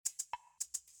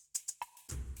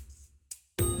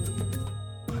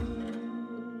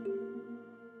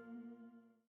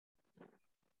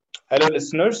Hello,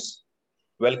 listeners.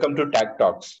 Welcome to Tag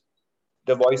Talks,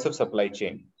 the voice of supply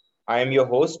chain. I am your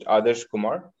host, Adarsh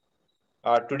Kumar.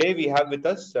 Today, we have with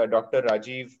us Dr.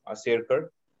 Rajiv Aserkar,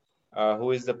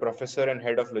 who is the professor and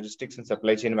head of logistics and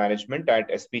supply chain management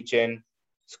at SP Chen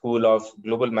School of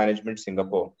Global Management,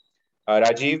 Singapore.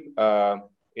 Rajiv,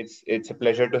 it's a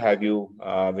pleasure to have you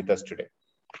with us today.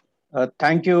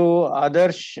 Thank you,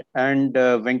 Adarsh and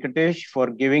Venkatesh, for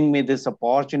giving me this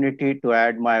opportunity to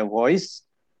add my voice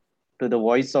to the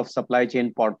Voice of Supply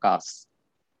Chain podcast.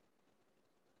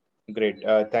 Great.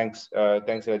 Thanks,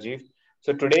 Rajiv.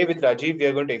 So today with Rajiv, we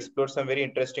are going to explore some very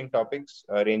interesting topics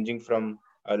ranging from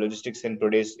logistics in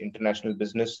today's international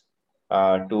business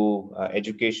to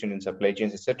education in supply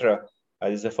chains, etc.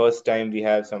 This is the first time we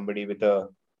have somebody with a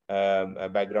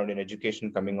background in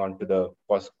education coming on to the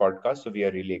podcast, so we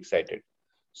are really excited.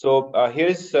 So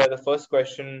here's the first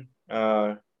question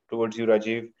towards you,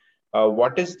 Rajiv.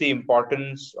 What is the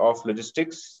importance of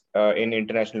logistics in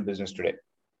international business today?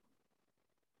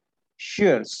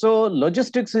 Sure. So,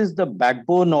 logistics is the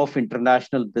backbone of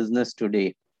international business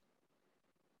today.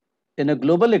 In a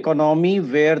global economy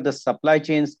where the supply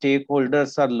chain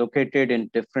stakeholders are located in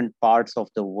different parts of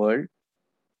the world,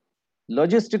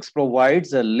 logistics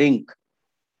provides a link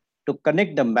to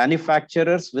connect the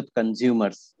manufacturers with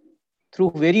consumers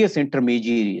through various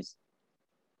intermediaries.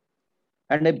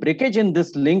 And a breakage in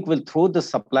this link will throw the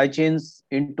supply chains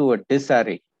into a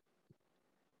disarray.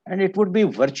 And it would be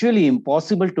virtually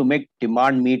impossible to make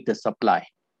demand meet the supply.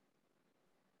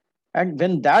 And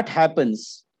when that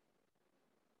happens,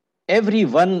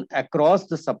 everyone across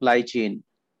the supply chain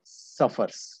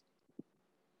suffers.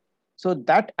 So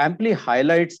that amply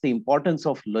highlights the importance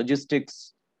of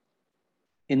logistics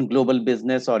in global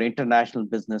business or international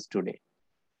business today.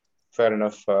 Fair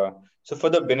enough. So,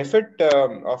 for the benefit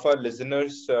of our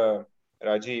listeners,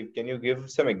 Rajiv, can you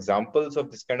give some examples of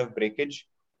this kind of breakage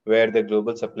where the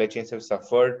global supply chains have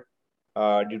suffered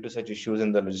due to such issues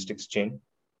in the logistics chain?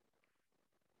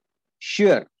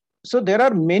 Sure. So there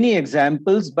are many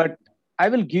examples, but I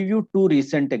will give you two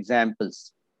recent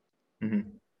examples. Hmm.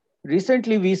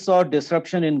 Recently, we saw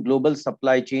disruption in global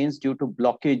supply chains due to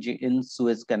blockage in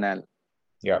Suez Canal.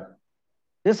 Yeah.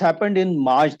 This happened in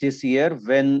March this year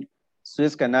when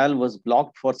Suez Canal was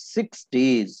blocked for 6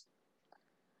 days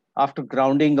after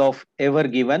grounding of Ever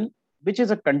Given, which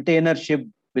is a container ship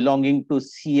belonging to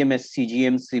CMS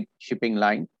CGM shipping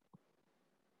line.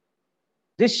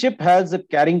 This ship has a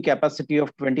carrying capacity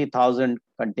of 20,000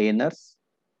 containers.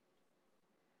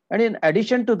 And in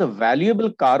addition to the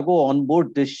valuable cargo on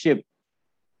board this ship,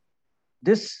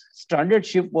 this stranded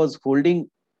ship was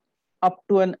holding up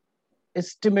to an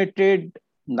estimated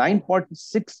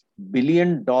 $9.6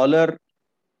 billion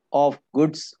of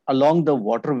goods along the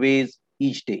waterways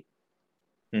each day.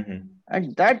 Hmm.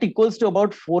 And that equals to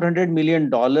about $400 million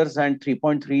and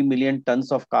 3.3 million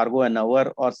tons of cargo an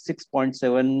hour or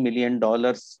 $6.7 million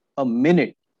a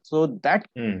minute. So that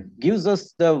Mm. gives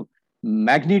us the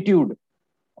magnitude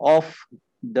of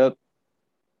the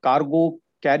cargo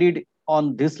carried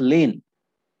on this lane.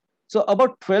 So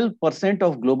about 12%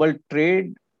 of global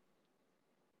trade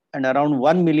and around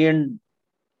 1 million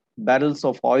barrels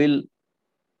of oil,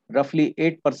 roughly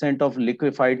 8% of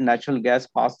liquefied natural gas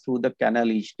pass through the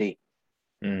canal each day.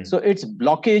 So Mm. its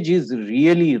blockage is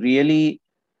really, really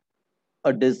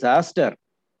a disaster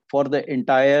for the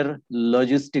entire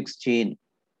logistics chain.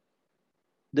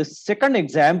 The second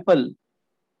example,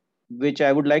 which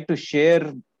I would like to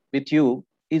share with you,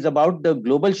 is about the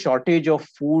global shortage of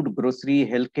food, grocery,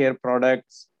 healthcare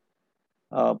products,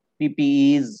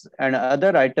 PPEs, and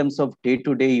other items of day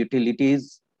to day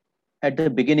utilities at the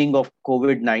beginning of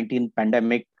COVID-19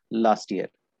 pandemic last year.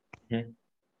 Mhm.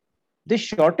 This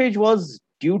shortage was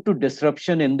due to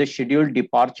disruption in the scheduled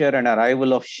departure and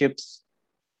arrival of ships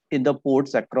in the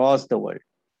ports across the world.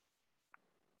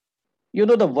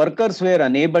 The workers were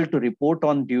unable to report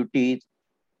on duty,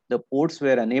 the ports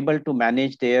were unable to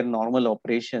manage their normal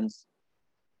operations.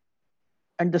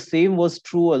 And the same was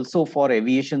true also for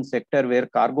aviation sector where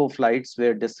cargo flights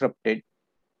were disrupted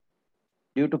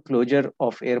due to closure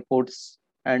of airports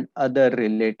and other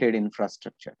related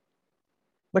infrastructure.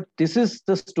 But this is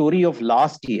the story of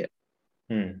last year.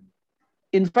 Mm.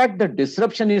 In fact, the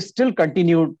disruption is still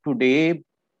continued today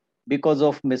because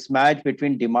of mismatch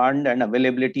between demand and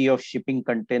availability of shipping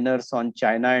containers on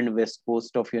China and west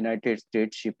coast of United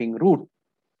States shipping route.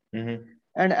 Mhm.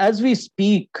 And as we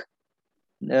speak,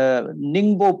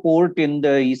 Ningbo port in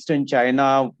the eastern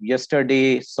China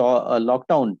yesterday saw a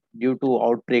lockdown due to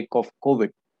outbreak of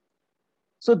COVID.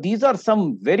 So these are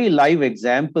some very live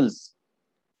examples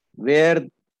where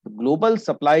global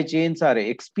supply chains are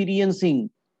experiencing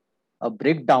a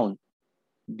breakdown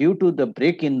due to the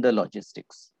break in the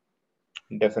logistics.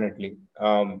 Definitely.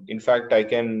 In fact, I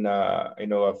can,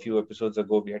 a few episodes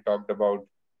ago, we had talked about,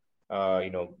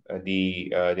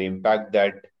 the impact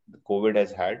that COVID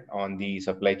has had on the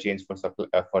supply chains for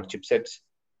chipsets.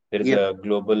 There is Yep, a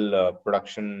global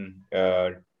production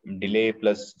delay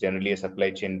plus generally a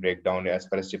supply chain breakdown as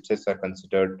far as chipsets are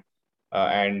considered,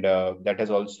 and that has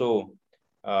also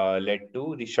led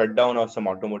to the shutdown of some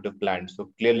automotive plants.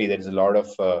 So clearly, there is a lot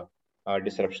of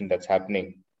disruption that's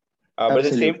happening. But at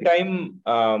the same absolutely.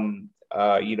 time,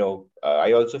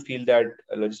 I also feel that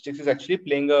logistics is actually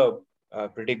playing a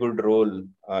pretty good role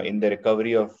in the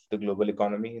recovery of the global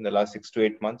economy in the last 6 to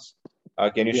 8 months.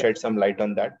 Can you Yeah. shed some light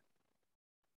on that?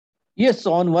 Yes,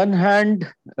 on one hand,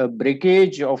 a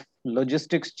breakage of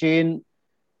logistics chain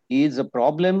is a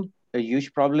problem, a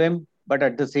huge problem, but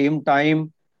at the same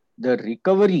time, the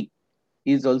recovery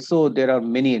is also, there are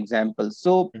many examples.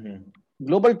 So Mm-hmm.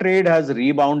 global trade has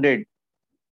rebounded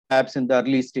perhaps in the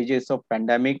early stages of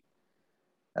pandemic,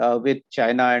 with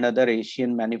China and other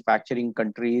Asian manufacturing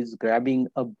countries grabbing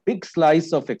a big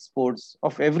slice of exports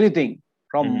of everything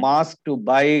from Mm-hmm. mask to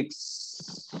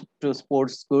bikes to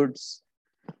sports goods,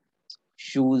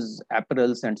 shoes,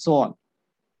 apparels, and so on.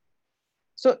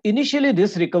 So initially,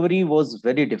 this recovery was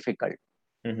very difficult.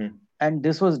 Mm-hmm. And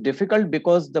this was difficult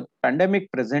because the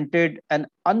pandemic presented an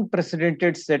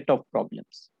unprecedented set of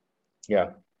problems.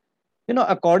 Yeah.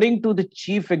 According to the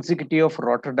chief executive of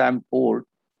Rotterdam Port,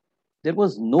 there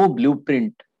was no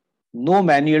blueprint, no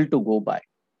manual to go by.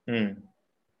 Mm-hmm.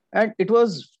 And it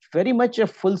was very much a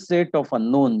full set of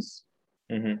unknowns.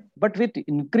 Mm-hmm. But with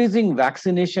increasing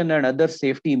vaccination and other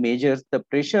safety measures, the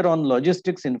pressure on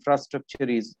logistics infrastructure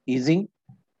is easing,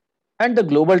 and the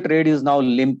global trade is now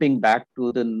limping back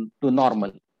to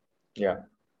normal. Yeah.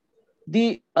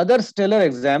 The other stellar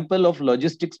example of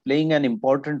logistics playing an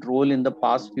important role in the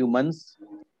past few months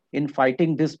in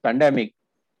fighting this pandemic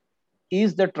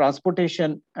is the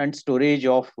transportation and storage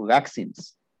of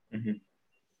vaccines. Mm-hmm.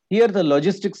 Here, the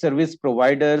logistics service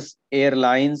providers,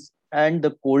 airlines, and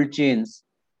the cold chains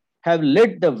have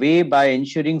led the way by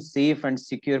ensuring safe and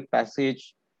secure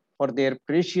passage for their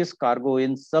precious cargo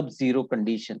in sub zero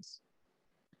conditions.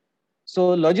 So,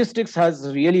 logistics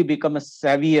has really become a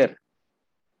savior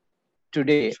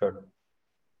today. Sure.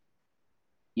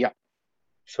 Yeah.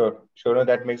 Sure. Sure. No,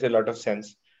 that makes a lot of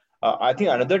sense. I think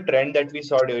another trend that we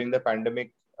saw during the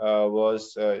pandemic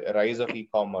was a rise of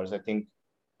e-commerce. I think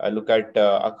look at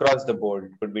across the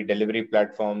board, could be delivery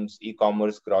platforms,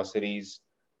 e-commerce, groceries,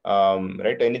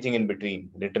 right? Anything in between.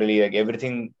 Literally, like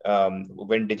everything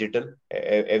went digital.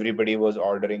 Everybody was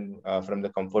ordering from the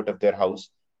comfort of their house.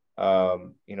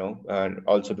 And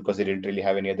also because they didn't really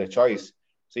have any other choice.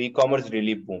 So e-commerce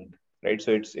really boomed, right?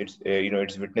 So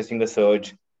it's witnessing a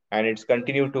surge, and it's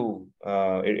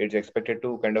expected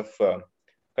to kind of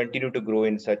continue to grow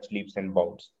in such leaps and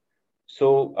bounds.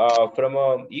 So, from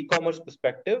a e-commerce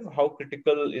perspective, how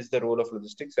critical is the role of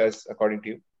logistics, as according to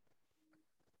you?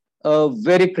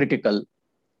 Very critical.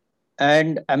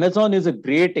 And Amazon is a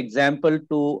great example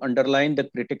to underline the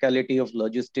criticality of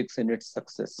logistics in its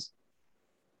success.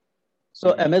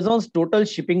 So Mm-hmm. Amazon's total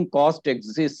shipping cost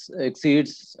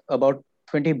exceeds about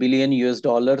 20 billion US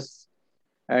dollars,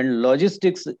 and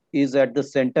logistics is at the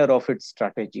center of its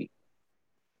strategy.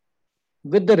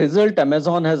 With the result,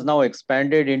 Amazon has now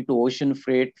expanded into ocean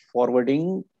freight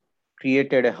forwarding,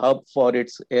 created a hub for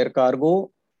its air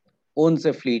cargo, owns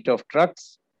a fleet of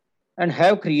trucks, and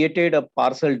have created a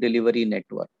parcel delivery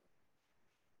network.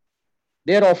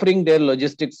 They are offering their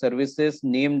logistics services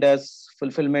named as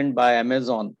Fulfillment by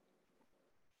Amazon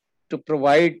to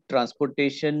provide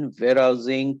transportation,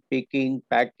 warehousing, picking,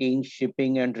 packing,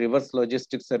 shipping, and reverse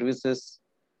logistics services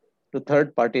to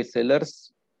third party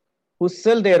sellers who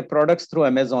sell their products through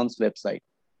Amazon's website.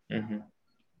 Mm-hmm.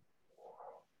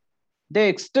 They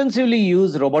extensively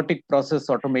use robotic process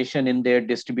automation in their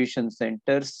distribution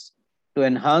centers to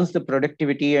enhance the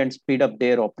productivity and speed up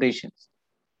their operations.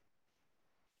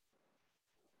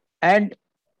 And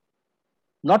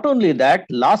not only that,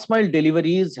 last mile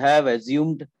deliveries have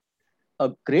assumed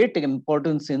a great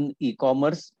importance in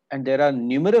e-commerce, and there are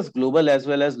numerous global as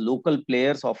well as local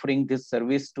players offering this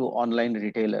service to online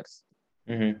retailers.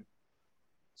 Mm-hmm.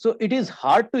 So it is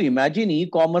hard to imagine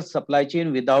e-commerce supply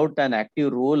chain without an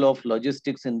active role of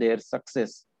logistics in their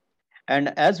success.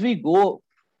 And as we go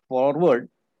forward,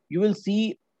 you will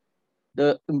see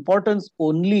the importance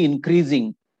only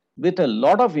increasing with a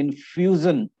lot of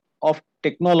infusion of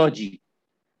technology.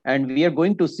 And we are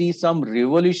going to see some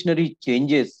revolutionary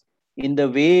changes in the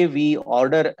way we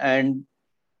order and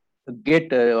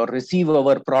get or receive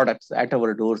our products at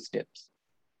our doorsteps.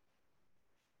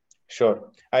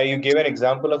 Sure. You gave an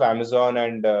example of Amazon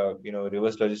and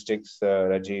reverse logistics,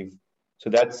 Rajiv. So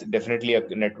that's definitely a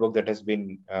network that has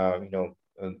been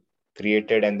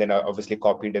created and then obviously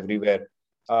copied everywhere.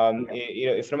 From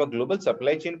a global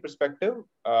supply chain perspective,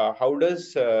 how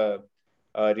does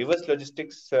reverse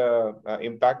logistics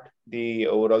impact the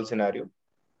overall scenario?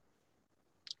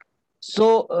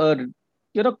 So,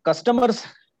 customers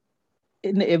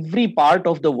in every part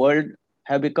of the world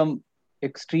have become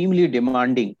extremely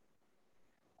demanding.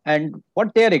 And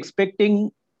what they are expecting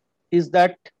is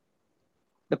that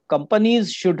the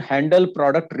companies should handle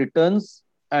product returns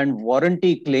and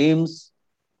warranty claims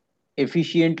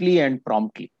efficiently and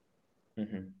promptly.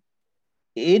 Mm-hmm.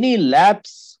 Any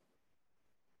lapse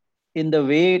in the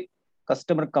way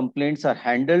customer complaints are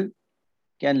handled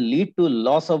can lead to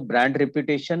loss of brand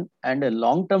reputation and a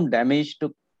long-term damage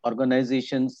to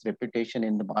organizations' reputation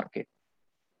in the market.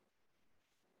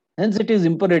 Hence, it is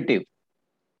imperative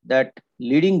that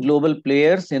leading global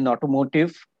players in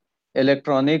automotive,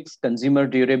 electronics, consumer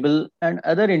durable, and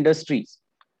other industries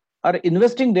are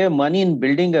investing their money in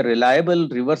building a reliable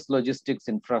reverse logistics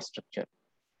infrastructure.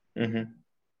 Mm-hmm.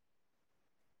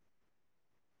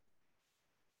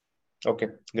 Okay,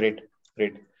 great.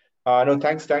 No,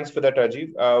 thanks for that,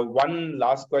 Rajiv. One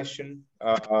last question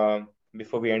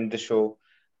before we end the show.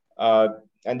 Uh,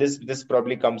 and this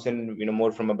probably comes in,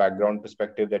 more from a background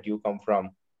perspective that you come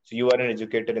from. So you are an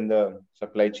educator in the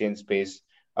supply chain space.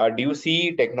 Do you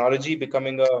see technology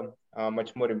becoming a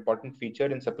much more important feature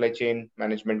in supply chain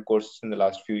management courses in the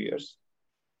last few years?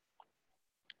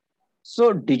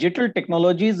 So, digital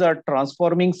technologies are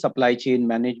transforming supply chain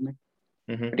management.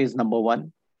 That Mm-hmm. is number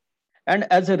one. And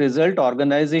as a result,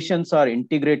 organizations are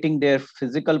integrating their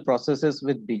physical processes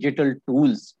with digital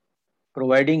tools,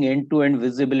 providing end-to-end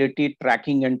visibility,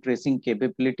 tracking, and tracing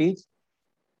capabilities,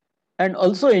 and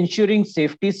also ensuring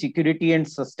safety, security, and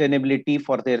sustainability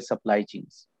for their supply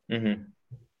chains. Mm-hmm.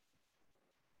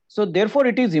 So, therefore,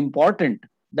 it is important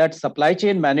that supply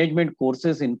chain management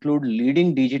courses include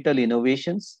leading digital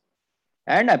innovations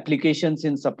and applications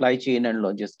in supply chain and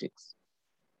logistics.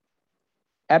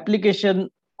 Application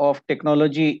of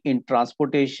technology in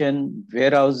transportation,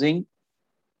 warehousing,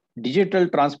 digital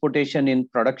transportation in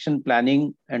production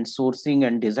planning and sourcing,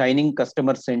 and designing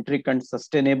customer centric and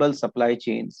sustainable supply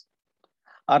chains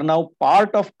are now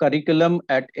part of curriculum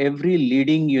at every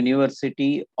leading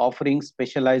university offering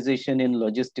specialization in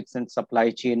logistics and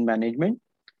supply chain management.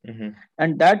 Mm-hmm.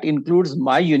 And that includes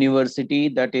my university,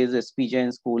 that is SP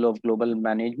Jain School of Global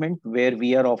Management, where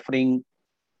we are offering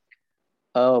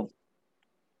a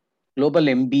global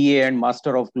MBA and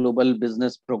Master of Global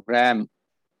Business program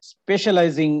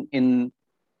specializing in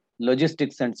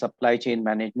logistics and supply chain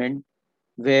management,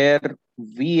 where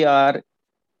we are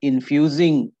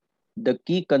infusing the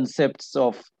key concepts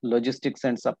of logistics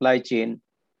and supply chain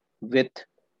with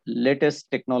latest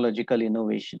technological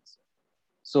innovations.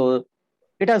 So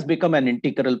it has become an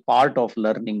integral part of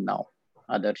learning now,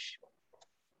 Adarsh.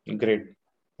 Great.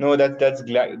 No, that's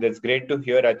great to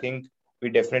hear. I think we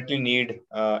definitely need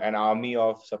an army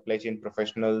of supply chain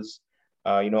professionals,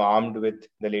 armed with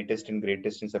the latest and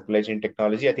greatest in supply chain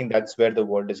technology. I think that's where the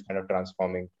world is kind of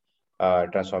transforming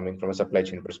from a supply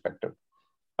chain perspective.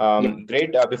 Yeah.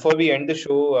 Great. Before we end the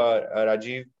show,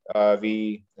 Rajiv,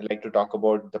 we like to talk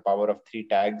about the power of three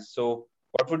tags. So,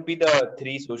 what would be the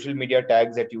three social media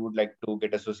tags that you would like to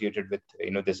get associated with,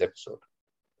 this episode?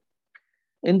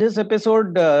 In this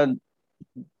episode,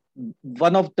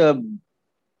 one of the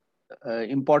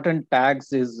important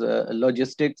tags is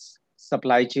logistics,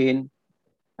 supply chain,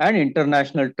 and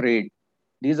international trade.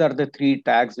 These are the three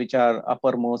tags which are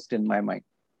uppermost in my mind.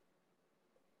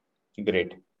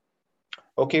 Great.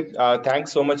 Okay,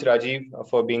 thanks so much, Rajiv,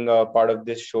 for being a part of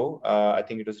this show. I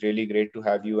think it was really great to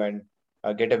have you and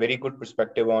get a very good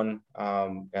perspective on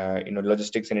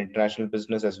logistics and international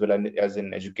business as well as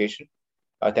in education.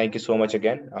 Thank you so much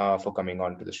again for coming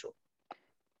on to the show.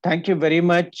 Thank you very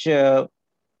much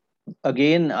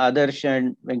again, Adarsh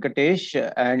and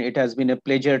Venkatesh, and it has been a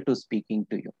pleasure to speaking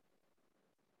to you.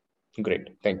 Great,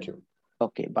 thank you.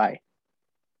 Okay, bye.